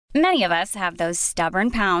Many of us have those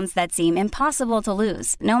stubborn pounds that seem impossible to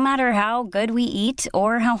lose, no matter how good we eat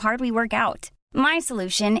or how hard we work out. My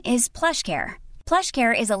solution is PlushCare.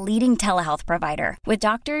 PlushCare is a leading telehealth provider with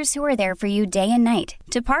doctors who are there for you day and night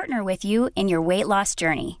to partner with you in your weight loss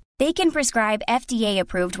journey. They can prescribe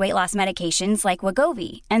FDA-approved weight loss medications like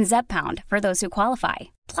Wegovy and Zepbound for those who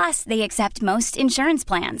qualify. Plus, they accept most insurance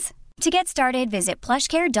plans. To get started, visit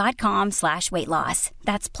plushcare.com/weightloss.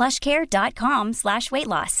 That's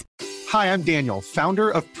plushcare.com/weightloss. Hi, I'm Daniel, founder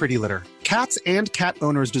of Pretty Litter. Cats and cat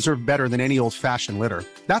owners deserve better than any old-fashioned litter.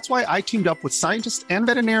 That's why I teamed up with scientists and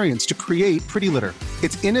veterinarians to create Pretty Litter.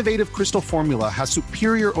 Its innovative crystal formula has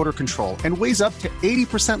superior odor control and weighs up to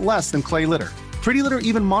 80% less than clay litter. Pretty Litter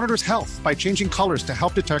even monitors health by changing colors to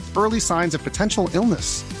help detect early signs of potential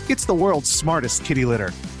illness. It's the world's smartest kitty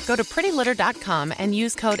litter. Go to prettylitter.com and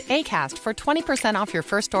use code ACAST for 20% off your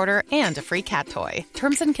first order and a free cat toy.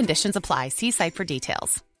 Terms and conditions apply. See site for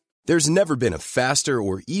details. There's never been a faster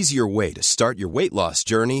or easier way to start your weight loss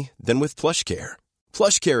journey than with PlushCare.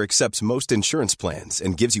 PlushCare accepts most insurance plans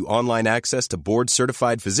and gives you online access to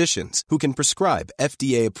board-certified physicians who can prescribe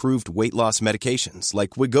FDA-approved weight loss medications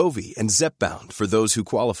like Wegovy and Zepbound for those who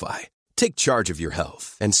qualify. Take charge of your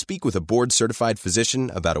health and speak with a board-certified physician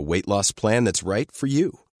about a weight loss plan that's right for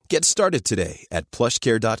you. Get started today at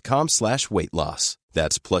plushcare.com/weightloss.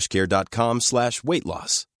 That's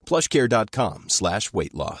plushcare.com/weightloss.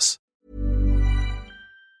 plushcare.com/weightloss.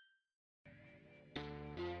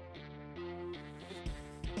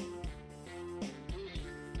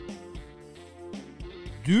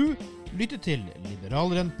 Du lytter til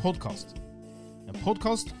Liberaleren podcast. En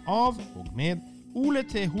podcast av og med Ole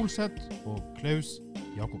T. Holseth og Klaus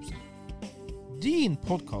Jakobsen. Din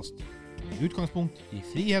podcast med utgangspunkt i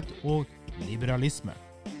frihet og liberalisme.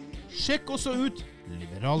 Sjekk også ut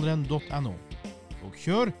liberaleren.no og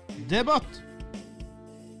kjør debatt!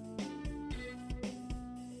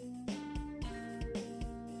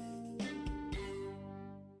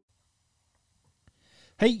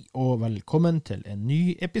 Hei og velkommen til en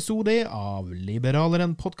ny episode av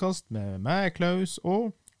Liberaleren podcast med meg, Klaus,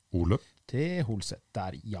 og Ole T. Holseth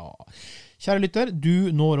der, ja. Kjære lytter,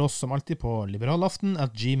 du når oss som alltid på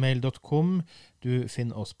liberalaften@gmail.com. Du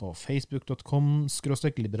finner oss på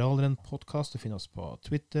facebook.com/liberalerenpodcast. Du finner oss på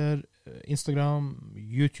Twitter, Instagram,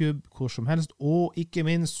 YouTube, hvor som helst. Og ikke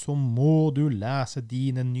minst så må du lese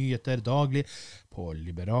dine nyheter daglig på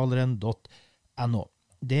liberaleren.no.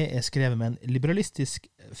 Det er skrevet med en liberalistisk,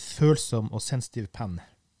 følsom og sensitiv penn.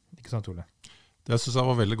 Ikke sant, Ole? Det synes jeg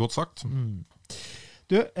var veldig godt sagt.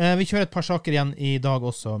 Du, vi kjører et par saker igjen i dag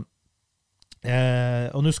også.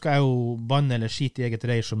 Og nå skal jeg jo banne eller skite i eget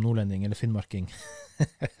reir som nordlending eller finnmarking.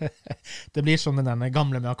 Det blir som den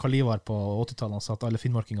gamle med Akalivar på 80-tallet, han sa at alle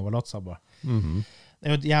finnmarkinger var latsabber. Det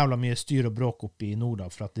er jo et jævla mye styr og bråk oppe i nord da,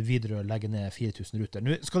 for at Widerøe legger ned 4000 ruter.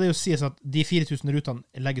 Nå skal det jo sies at de 4000 rutene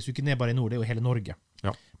legges jo ikke ned bare i nord, det er jo hele Norge.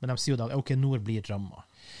 Ja. Men de sier jo da, ok, nord blir rammet.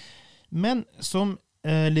 Men som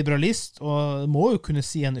liberalist, og må jo kunne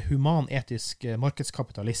si en human-etisk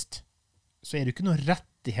markedskapitalist, så er det jo ikke noe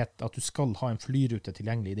rettighet at du skal ha en flyrute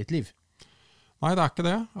tilgjengelig i ditt liv. Nei, det er ikke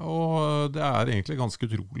det, og det er egentlig ganske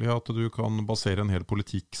utrolig at du kan basere en hel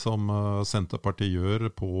politikk som Senterpartiet gjør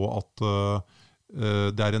på at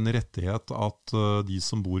det er en rettighet at de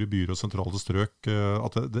som bor i byer og sentrale strøk,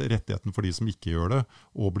 at det er rettigheten for de som ikke gjør det,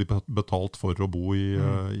 og blir betalt for å bo i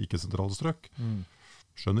ikke-sentrale strøk.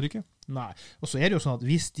 Skjønner ikke. Nei, og så er det jo sånn at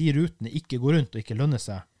hvis de rutene ikke går rundt og ikke lønner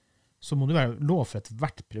seg, så må det være lov for et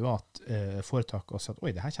hvert privat foretak å si at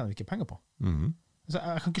oi, det her tjener vi ikke penger på. Altså,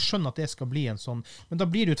 jeg kan ikke skjønne at det skal bli en sånn, men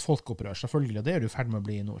da blir det jo et folkeopprør, selvfølgelig, og det er du ferdig med å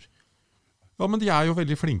bli i nord. Ja, men de er jo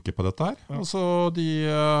veldig flinke på dette her. Ja. Altså, de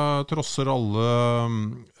trosser alle...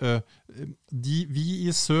 vi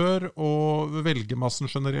i sør og velgermassen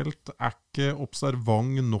generelt er ikke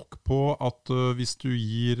observant nok på at hvis du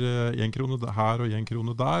gir 1 krone her og 1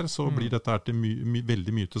 krone der, så blir dette her til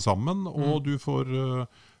veldig mye til sammen, og du får...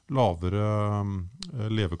 lavere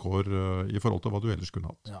levekår i forhold til hva du ellers kunne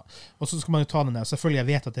hatt. Ja. Og så skal man jo ta den der. Selvfølgelig, jeg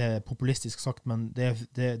vet at det er populistisk sagt, men det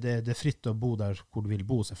er fritt å bo der hvor du vil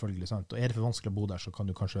bo, selvfølgelig. Sant? Og er det for vanskelig å bo der, så kan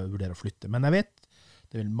du kanskje vurdere å flytte. Men jeg vet,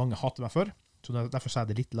 det vil mange hate meg for, så derfor sier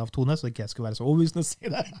jeg det litt lav tone, så ikke jeg skal være så overbevisende å si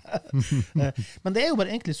det. Men det er jo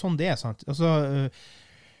bare egentlig sånn det er, sant? Altså,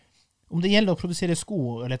 om det gjelder å produsere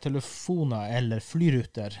sko, eller telefoner, eller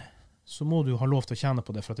flyruter, så må du ha lov til å tjene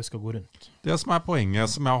på det for at det skal gå rundt. Det som er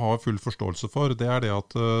poenget, som jeg har full forståelse for, det er det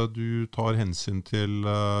at du tar hensyn til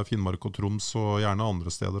Finnmark og Troms, og gjerne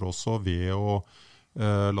andre steder også, ved å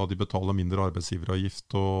la de betale mindre arbeidsgiveravgift,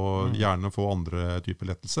 og gjerne få andre typer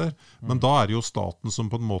lettelser. Men da er det jo staten som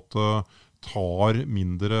på en måte tar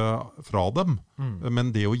mindre fra dem,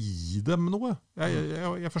 men det å gi dem noe,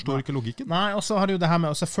 jeg forstår ikke logikken. Nei, og så har det jo det her med,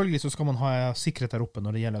 og selvfølgelig så skal man ha sikkerhet der oppe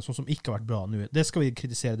når det gjelder sånn som ikke har vært bra nå. Det skal vi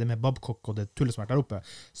kritisere, det med Babcock og det tullet som har vært der oppe.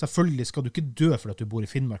 Selvfølgelig skal du ikke dø for at du bor i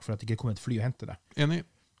Finnmark for at det ikke kommer et fly og henter deg. Enig.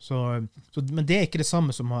 Men det er ikke det samme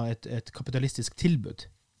som å ha et kapitalistisk tilbud.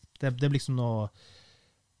 Det blir liksom noe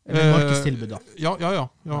markedstilbud da. Ja,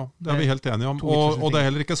 det er vi helt enige om. Og det er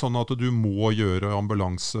heller ikke sånn at du må gjøre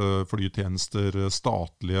ambulanseflytjenester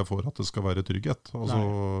statlige for at det skal være trygghet. Altså,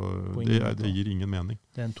 det gir ingen mening.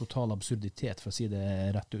 Det er en total absurditet, for å si det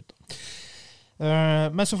rett ut.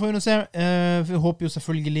 Men så får vi nå se. Vi håper jo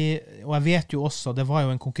selvfølgelig, og jeg vet jo også, det var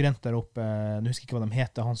jo en konkurrent der oppe, jeg husker ikke hva de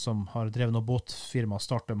heter, han som har drevet noe båtfirma og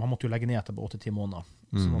startet, han måtte jo legge ned etter 8-10 måneder.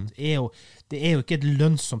 Sånn det er jo ikke et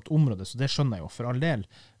lønnsomt område, så det skjønner jeg jo for all del.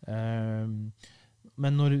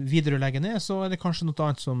 Men når videre legger ned, så er det kanskje noe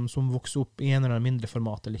annet som vokser opp i en eller annen mindre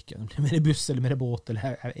format, eller ikke. Det blir mer buss eller mer båt,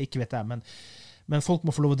 eller ikke vet jeg, men folk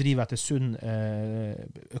må få lov å drive etter sunn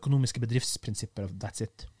økonomiske bedriftsprinsipper, that's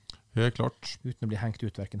it. Helt klart. Uten å bli hengt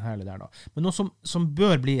ut hverken her eller der da. Men noe som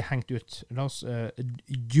bør bli hengt ut, la oss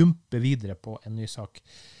jumpe videre på en ny sak.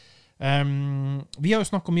 Vi har jo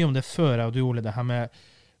snakket mye om det før, jeg og du, Ole, det her med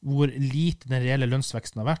hvor lite den reelle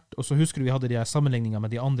lønnsveksten har vært, og så husker du vi hadde de sammenligninger med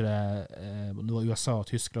de andre, det var USA,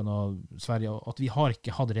 Tyskland og Sverige, at vi har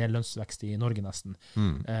ikke hatt reell lønnsvekst i Norge nesten,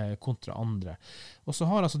 kontra andre. Og så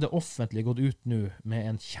har altså det offentlige gått ut nå med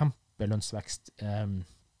en kjempelønnsvekst,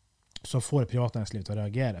 så får privatnæringslivet til å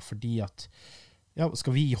reagere, fordi at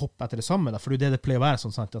skal vi hoppe etter det samme da? For det pleier å være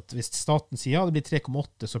sånn sant, at hvis staten sier det blir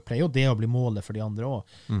 3,8, så pleier jo det å bli målet for de andre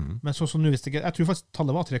også. Men sånn som nå, jeg tror faktisk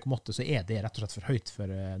tallet var 3,8, så er det rett og slett for høyt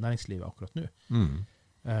for næringslivet akkurat nå.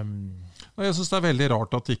 Jeg synes det er veldig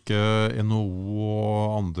rart at ikke NHO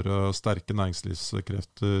og andre sterke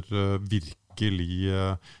næringslivskrefter det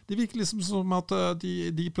virker liksom som at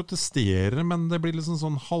de protesterer, men det blir liksom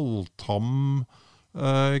sånn halvtam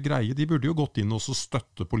greie. De burde jo gått inn og så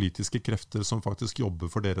støtte politiske krefter som faktisk jobber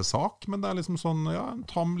for deres sak, men det er liksom sånn, en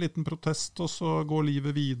tam liten protest, og så går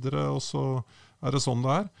livet videre, og så er det sånn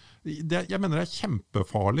det er. Jeg mener det er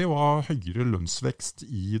kjempefarlig å ha høyere lønnsvekst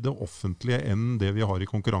i det offentlige enn det vi har i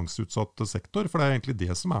konkurranseutsatt sektor, for det er egentlig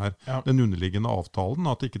det som er den underliggende avtalen,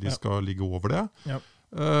 at ikke de skal ligge over det.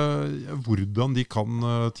 Hvordan de kan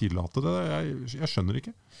tillate det, jeg skjønner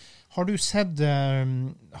ikke. Har du sett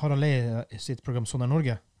Harald Eie sitt program Sånn er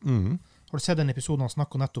Norge? Har du sett den episoden han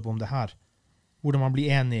snakker nettopp om det her? Hvordan man blir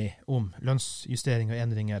enig om lønnsjustering og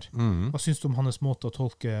endringer. Hva synes du om hans måte å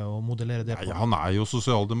tolke og modellere det på? Nei, han er jo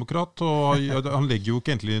sosialdemokrat, og han legger jo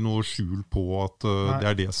ikke egentlig noe skjul på at det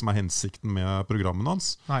er det som er hensikten med programmen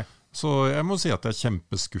hans. Nei. Så jeg må si at jeg er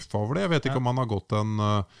kjempeskuffet over det. Jeg vet ikke om han har gått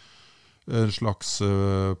en slags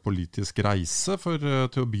politisk reise, for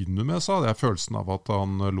til å begynne med så hadde jeg følelsen av at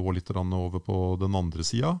han lå litt over på den andre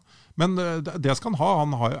siden. Men det skal han ha.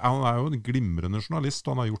 Han er jo en glimrende journalist,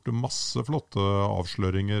 og han har gjort masse flotte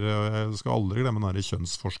avsløringer. Jeg skal aldri glemme den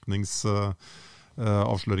kjønnsforsknings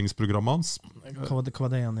avsløringsprogrammet hans. Hva var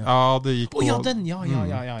det igjen? Ja, det gikk på... den! Ja.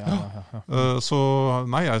 Så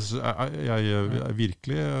nei, jeg er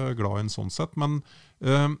virkelig glad i en sånn sett, men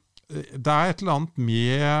det er et eller annet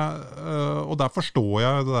med, og der forstår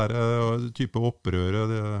jeg det der type opprøret,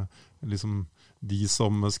 liksom de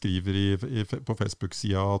som skriver på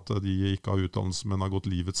Facebook-siden at de ikke har utdannelse, men har gått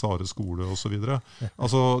livets harde skole og så videre.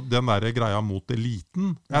 Altså, den der greia mot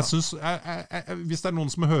eliten. Jeg synes, hvis det er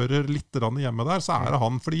noen som hører litt hjemme der, så er det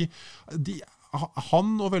han, fordi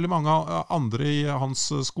han og veldig mange andre i hans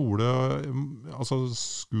skole, altså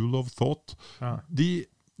School of Thought,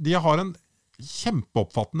 de har en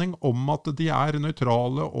kjempeoppfatning om at de er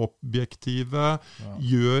nøytrale, objektive,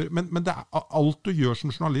 men det alt du gjør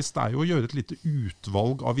som journalist er jo å gjøre et lite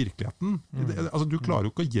utvalg av virkeligheten. Altså, du klarer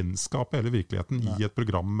jo ikke å gjenskape hele virkeligheten i et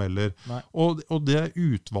program, og det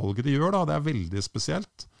utvalget de gjør da, det er veldig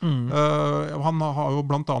spesielt. Han har jo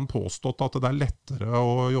blant annet påstått at det er lettere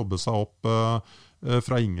å jobbe seg opp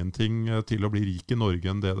fra ingenting til å bli rik i Norge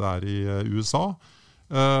enn det er i USA.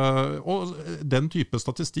 Og den type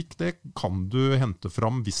statistikk, det kan du hente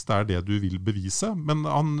fram hvis det er det du vil bevise, men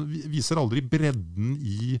han viser aldri bredden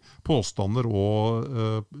i påstander og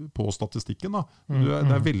på statistikken da. Det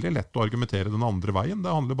er veldig lett å argumentere den andre veien.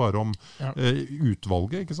 Det handler bare om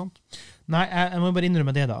utvalget, ikke sant? Nei, jeg må bare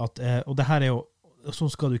innrømme det da, og det her er jo,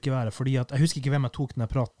 sånn skal det ikke være, fordi at, jeg husker ikke hvem jeg tok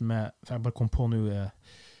denne praten med, for jeg bare kom på nå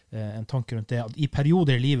en tanke rundt det, at i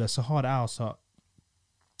perioder i livet så har jeg altså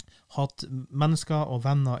hatt mennesker og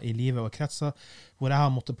venner i livet og kretser hvor jeg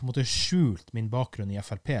har måttet på en måte skjult min bakgrunn i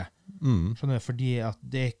FRP. Skjønner du? Fordi at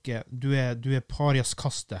det er ikke, du er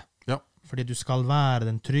pariaskastet fordi du skal være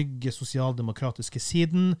den trygge sosialdemokratiske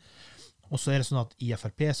siden, og så det sånn at i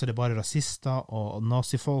FRP så det bare rasister og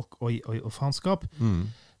nazifolk og faenskap.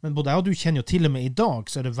 Men både jeg og du kjenner jo til og med i dag,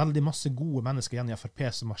 så det veldig masse gode mennesker igjen i FRP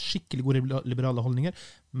som har skikkelig gode liberale holdninger.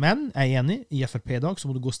 Men jeg enig, i FRP i dag så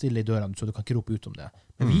må du gå stille i dørene, så du kan ikke rope ut om det.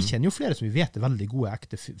 Men vi kjenner jo flere som vi vet er veldig gode,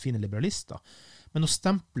 ekte, fine liberalister. Men å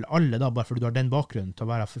stemple alle da, bare fordi du har den bakgrunnen til å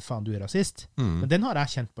være, for faen, du er rasist, men den har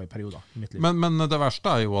jeg kjent på i perioder i mitt liv. Men det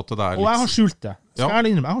verste er jo at det litt... Og jeg har skjult det. Skal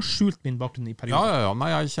jeg innrømme, jeg har skjult min bakgrunn i perioder. Ja.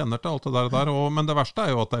 Nei, jeg kjenner til alt det der. Men det verste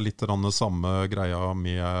er jo at det litt samme greia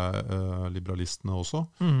med liberalistene også.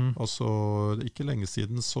 Altså, ikke lenge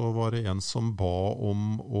siden så var det en som ba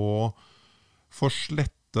om å få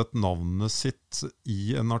slettet navnet sitt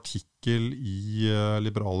i en artikkel i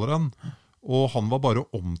Liberaleren. Og han var bare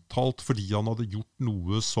omtalt fordi han hadde gjort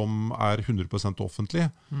noe som 100% offentlig.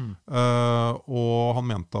 Og han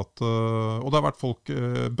mente at... og det har vært folk...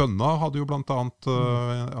 Bønna hadde jo blant annet...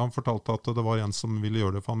 han fortalte at det var en som ville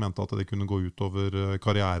gjøre det, for han mente at det kunne gå ut over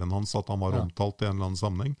karrieren hans, at han var omtalt i en eller annen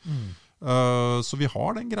sammenheng. Så vi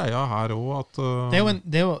har den greia her også, at...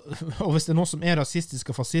 og hvis det er noe som er rasistisk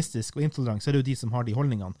og fascistisk og intolerant, så er det jo de som har de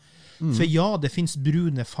holdningene. For ja, det finnes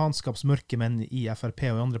brune faenskapsmørke menn i FRP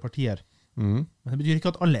og i andre partier. Men det betyr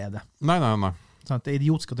ikke at alle er det. Nei. Sånn, det er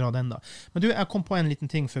idiotisk å dra den da. Men du, jeg kom på en liten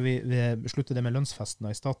ting før vi slutter det med lønnsfesten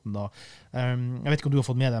i staten da. Jeg vet ikke om du har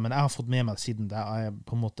fått med det, men jeg har fått med meg siden det jeg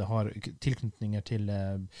på en måte har tilknytninger til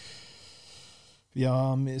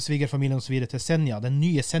svigerfamilien og så videre til Senja, den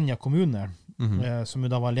nye Senja kommune, som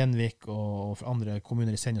jo da var Lenvik og andre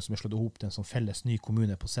kommuner i Senja som er slått ihop til en sånn felles ny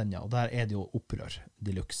kommune på Senja, og der er det jo opprør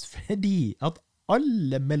deluxe, fordi at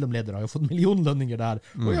alle mellomledere har jo fått millionlønninger der.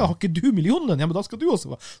 Og ja, har ikke du millionlønn? Ja, men da skal du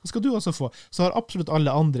også få. Så har absolutt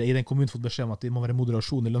alle andre i den kommunen fått beskjed om at det må være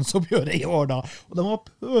moderasjon i lønnsoppgjøret i år da. Og de har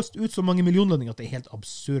pøst ut så mange millionlønninger at det er helt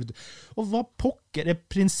absurd. Og hva pokker er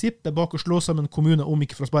prinsippet bak å slå sammen kommuner om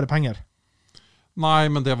ikke for å spare penger? Nei,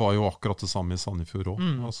 men det var jo akkurat det samme i Sandefjord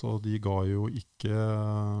også. Altså, de ga jo ikke...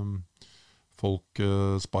 folk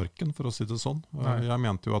sparken, for å si det sånn. Jeg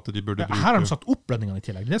mente jo at de burde bruke... Her har de satt opp lønningene i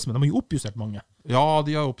tillegg. De har jo oppjustert mange. Ja,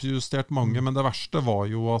 de har oppjustert mange, men det verste var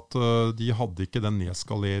jo at de hadde ikke den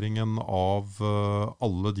nedskaleringen av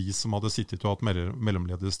alle de som hadde sittet og hatt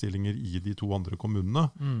mellomlederstillinger i de to andre kommunene.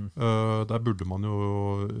 Der burde man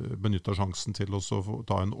jo benytte sjansen til å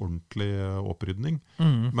ta en ordentlig opprydning.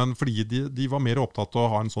 Men fordi de var mer opptatt av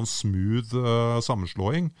å ha en sånn smooth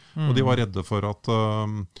sammenslåing, og de var redde for at...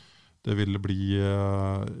 det ville bli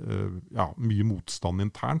mye motstand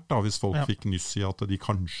internt da, hvis folk fikk nyss i at de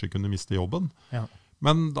kanskje kunne miste jobben.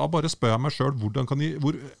 Men da bare spør jeg meg selv,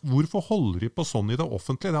 hvorfor holder de på sånn i det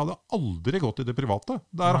offentlige? Det hadde aldri gått i det private.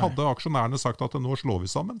 Der hadde aksjonærene sagt at nå slår vi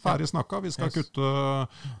sammen, ferdig snakka, vi skal kutte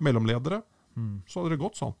mellomledere. Så hadde det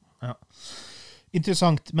gått sånn.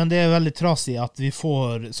 Interessant, men det er veldig trasig at vi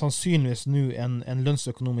får sannsynligvis nå en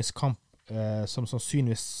lønnsøkonomisk kamp som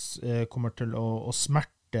sannsynligvis kommer til å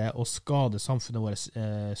smerte og skade samfunnet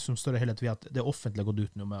vårt som større helhet ved at det offentlige har gått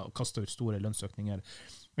ut nå med å kaste ut store lønnsøkninger.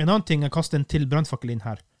 En annen ting, jeg kaster en til brannfakkel inn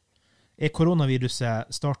her. Er koronaviruset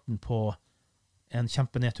starten på en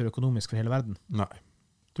kjempenedtur økonomisk for hele verden? Nei.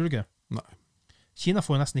 Tror du ikke? Nei. Kina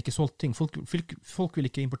får jo nesten ikke solgt ting. Folk vil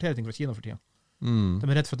ikke importere ting fra Kina for tiden. De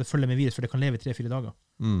er redd for at det følger med virus, for det kan leve i 3-4 dager.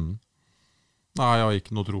 Nei, jeg har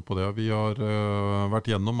ikke noe tro på det. Vi har vært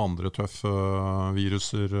gjennom andre tøffe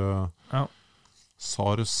viruser,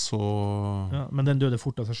 SARS og... Ja, men den døde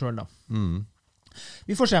fort av seg selv da.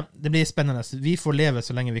 Vi får se, det blir spennende. Vi får leve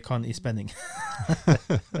så lenge vi kan i spenning.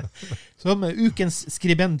 Som ukens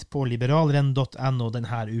skribent på liberalrenn.no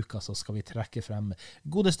denne uka så skal vi trekke frem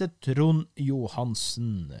godeste Trond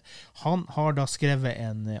Johansen. Han har da skrevet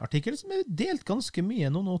en artikkel som er delt ganske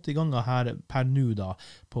mye, noen 80 ganger her per nå da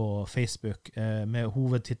på Facebook, med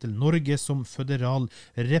hovedtitel Norge som føderal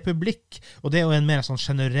republikk. Og det er jo en mer sånn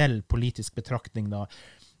generell politisk betraktning da.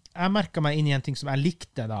 Jeg merket meg inn i en ting som jeg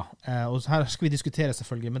likte da, og her skal vi diskutere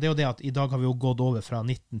selvfølgelig, men det er jo det at i dag har vi jo gått over fra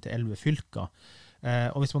 19 til 11 fylker,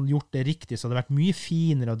 og hvis man hadde gjort det riktig, så hadde det vært mye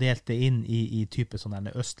finere å dele det inn i type sånn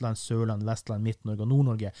der Østland, Sørland, Vestland, Midt-Norge og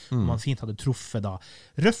Nord-Norge, hvor man fint hadde truffet da,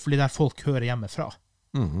 røffelig der folk hører hjemme fra.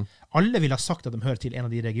 Alle vil ha sagt at de hører til en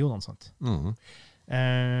av de regionene, sant?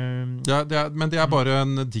 Men det er bare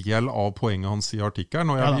en del av poenget hans i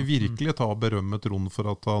artikkelen, og jeg vil virkelig ta berømmet Trond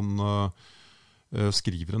for at han...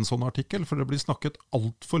 skriver en sånn artikkel, for det blir snakket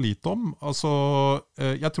alt for lite om. Altså,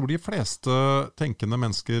 jeg tror de fleste tenkende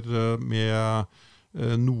mennesker med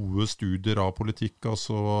noe studier av politikk,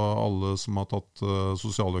 altså alle som har tatt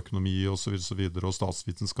sosialøkonomi og så videre, og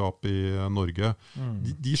statsvitenskap i Norge,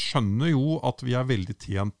 de skjønner jo at vi veldig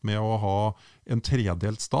tjent med å ha en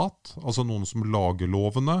tredelt stat, altså noen som lager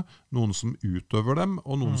lovene, noen som utøver dem,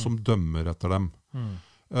 og noen som dømmer etter dem.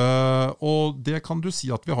 Og det kan du si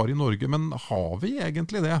at vi har i Norge, men har vi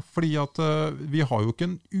egentlig det? Fordi at vi har jo ikke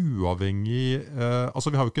en uavhengig,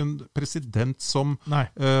 altså vi har jo ikke en president som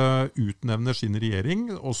utnevner sin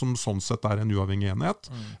regjering, og som sånn sett en uavhengig enhet,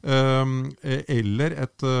 eller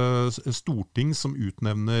et storting som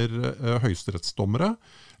utnevner høyesterettsdommere.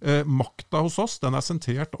 Makta hos oss, den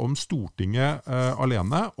sentrert om Stortinget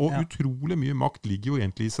alene, og utrolig mye makt ligger jo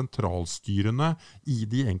egentlig i sentralstyrene i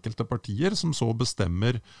de enkelte partier, som så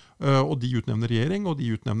bestemmer, og de utnevner regjering, og de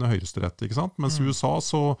utnevner høyesterett, ikke sant? Mens i USA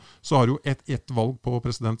så har du jo ett valg på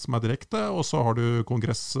president som direkte, og så har du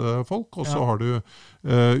kongressfolk, og så har du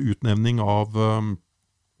utnevning av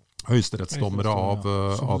høyesterettsdommere av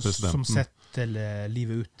presidenten. Som setter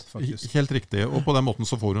livet ut, faktisk. Helt riktig, og på den måten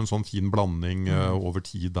så får du en sånn fin blanding over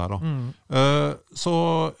tid der. Så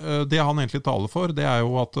det han egentlig taler for, det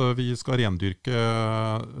jo at vi skal rendyrke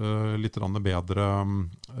litt bedre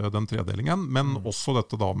den tredelingen, men også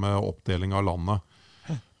dette da med oppdeling av landet.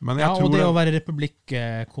 Men jeg tror og det å være republikk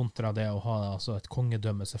kontra det å ha altså et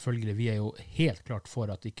kongedømme, selvfølgelig, vi jo helt klart for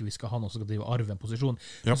at ikke vi skal ha noe som skal drive arve en posisjon,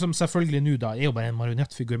 men som selvfølgelig nå da jo bare en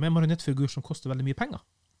marionettfigur, men en marionettfigur som koster veldig mye penger.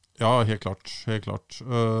 Ja, helt klart.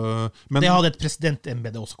 Men det hadde et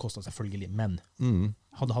presidentembede også kostet selvfølgelig, men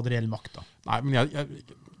hadde reell makt da. Nei, men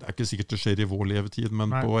det ikke sikkert det skjer i vår levetid, men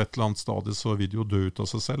på et eller annet stadie så vil det jo dø ut av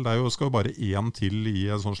seg selv. Det skal jo bare én til i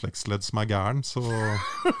en sånn slektsledd som gæren,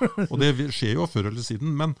 og det skjer jo før eller siden.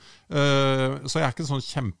 Men, så jeg ikke sånn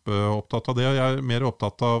kjempeopptatt av det. Jeg mer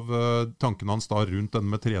opptatt av tanken hans da rundt denne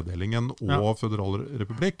med tredelingen og føderal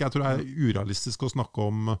republikk. Jeg tror det urealistisk å snakke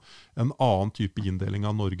om en annen type inndeling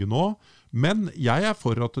av Norge nå. Men jeg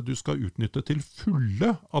for at du skal utnytte til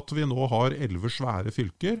fulle at vi nå har 11 svære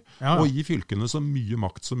fylker, og gi fylkene så mye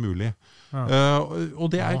makt som mulig. Og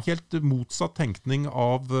det helt motsatt tenkning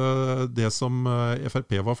av det som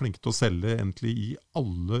FrP var flinke til å selge egentlig i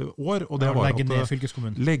alle år, og det var legge ned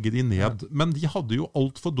fylkeskommunen. Legge de ned. Men de hadde jo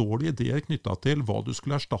alt for dårlige ideer knyttet til hva du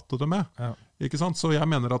skulle erstatte det med. Ikke sant? Så jeg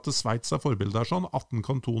mener at Sveits forbildet der sånn, 18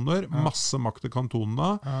 kantoner, masse makt til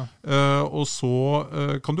kantonene, og så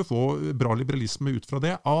kan du få bra liberalisme ut fra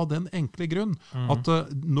det, av den enkle grunn at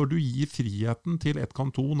når du gir friheten til et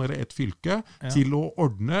kanton eller et fylke til å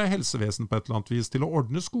ordne helsevesen på et eller annet vis, til å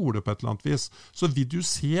ordne skole på et eller annet vis, så vil du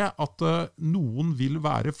se at noen vil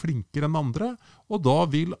være flinkere enn andre, og da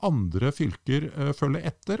vil andre fylker følge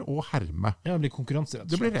etter og herme. Ja, det blir konkurranse.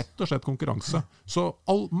 Det blir rett og slett konkurranse. Så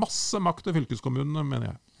masse makt til fylkeskommunene, mener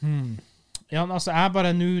jeg. Ja, altså jeg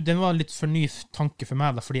bare nå, den var litt for ny tanke for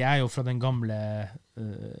meg da, fordi jeg jo fra den gamle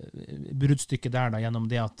bruddstykket der da, gjennom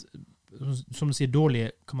det at, som du sier,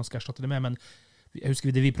 dårlig kan man skal erstatte det med, men jeg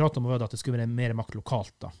husker det vi pratet om var at det skulle være mer makt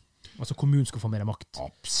lokalt da. Altså kommunen skal få mer makt.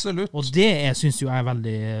 Absolutt. Og det synes jo jeg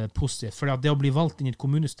veldig positivt, for det å bli valgt inn i et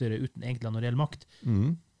kommunestyre uten egentlig å ha reell makt,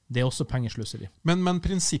 det også pengesløseri. Men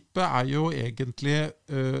prinsippet jo egentlig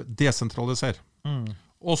desentralisere.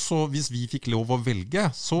 Og så hvis vi fikk lov å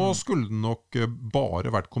velge, så skulle det nok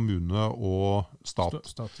bare vært kommune og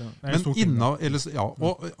stat. Men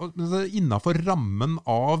innenfor rammen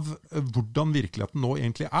av hvordan virkeligheten nå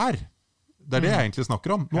egentlig det det jeg egentlig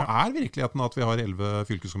snakker om. Nå virkeligheten at vi har 11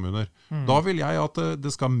 fylkeskommuner. Da vil jeg at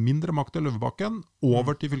det skal mindre makt til Løvebakken,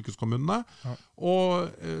 over til fylkeskommunene, og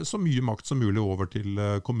så mye makt som mulig over til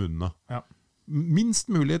kommunene. Minst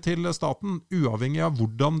mulig til staten, uavhengig av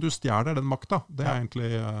hvordan du stjeler den makta. Det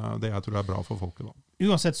egentlig det jeg tror bra for folket da.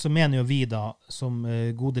 Uansett så mener jo vi da, som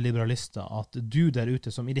gode liberalister, at du der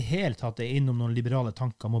ute som i det hele tatt innom noen liberale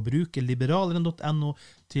tanker, må bruke liberaleren.no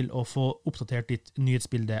til å få oppdatert ditt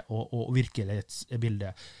nyhetsbilde og virkelighetsbilde.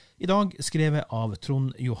 I dag skrevet av Trond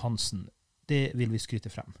Johansen. Det vil vi skryte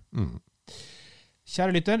frem.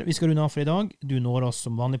 Kjære lytter, vi skal runde av for i dag. Du når oss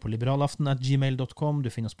som vanlig på liberalaften@gmail.com. Du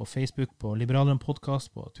finner oss på Facebook, på Liberaleren podcast,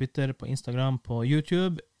 på Twitter, på Instagram, på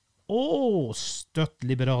YouTube. Og støtt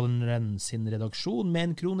Liberaleren sin redaksjon med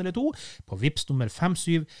 1 krone eller 2 på Vips nummer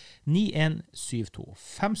 579172.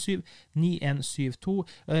 579172.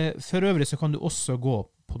 For øvrig så kan du også gå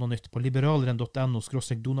på noe nytt på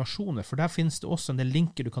liberaleren.no/donasjoner, for der finnes det også en del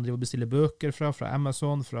linker du kan drive og bestille bøker fra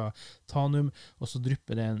Amazon, fra Tanum, og så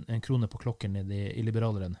drypper det en krone på klokken nede i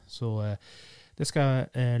Liberaleren. Så det skal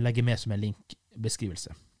jeg legge med som en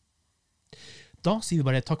linkbeskrivelse. Da sier vi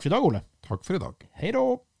bare takk for i dag, Ole. Takk for i dag. Hei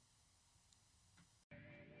da!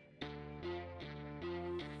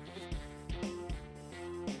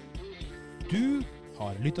 Du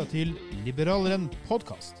har lyttet til Liberaleren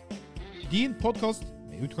podcast. Din podcast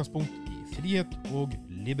med utgangspunkt i frihet og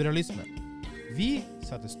liberalisme. Vi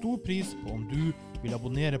setter stor pris på om du vil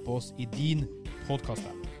abonnere på oss i din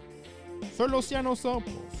podcast-app. Følg oss gjerne også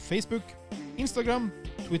på Facebook, Instagram,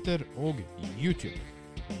 Twitter og YouTube.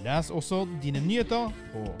 Les også dine nyheter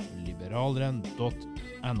på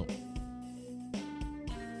liberaleren.no.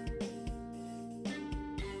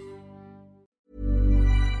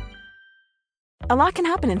 A lot can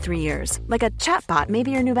happen in 3 years, like a chatbot may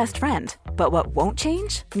be your new best friend. But what won't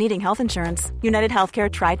change? Needing health insurance. United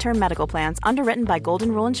Healthcare Tri-Term Medical Plans, underwritten by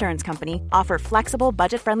Golden Rule Insurance Company, offer flexible,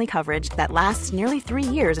 budget-friendly coverage that lasts nearly 3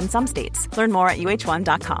 years in some states. Learn more at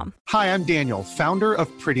uh1.com. Hi, I'm Daniel, founder of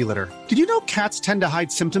Pretty Litter. Did you know cats tend to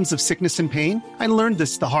hide symptoms of sickness and pain? I learned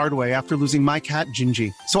this the hard way after losing my cat,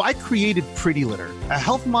 Gingy. So I created Pretty Litter, a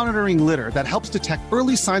health monitoring litter that helps detect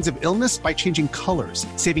early signs of illness by changing colors,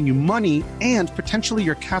 saving you money and potentially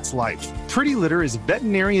your cat's life. Pretty Litter is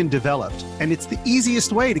veterinarian developed, and it's the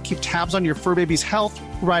easiest way to keep tabs on your fur baby's health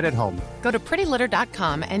right at home. Go to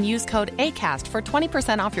prettylitter.com and use code ACAST for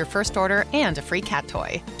 20% off your first order and a free cat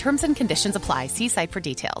toy. Terms and conditions apply. See site for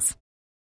details.